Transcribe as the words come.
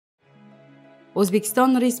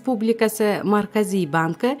O'zbekiston Respublikasi Markaziy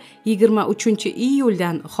banki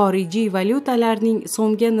 23-iyuldan xorijiy valyutalarning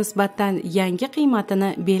so'mga nisbatan yangi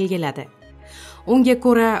qiymatini belgiladi. Unga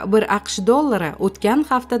ko'ra, bir AQSh dollari o'tgan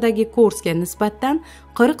haftadagi kursga nisbatan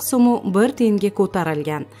 40 so'm 1 tiyinga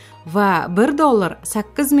ko'tarilgan va 1 dollar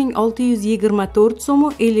 8624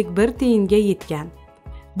 so'm 51 tiyinga yetgan.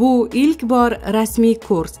 Bu ilk bor rasmiy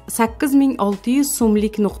kurs 8600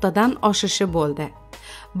 so'mlik nuqtadan oshishi bo'ldi.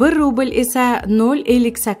 1 rubl esa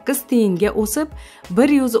 0,58 tiyinga o'sib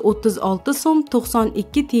 136 so'm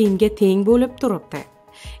 92 tiyinga teng bo'lib turibdi.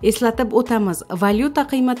 Eslatib o'tamiz, valyuta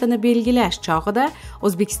qiymatini belgilash chog'ida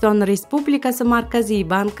O'zbekiston Respublikasi Markaziy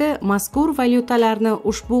banki mazkur valyutalarni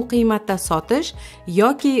ushbu qiymatda sotish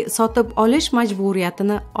yoki sotib olish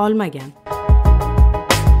majburiyatini olmagan.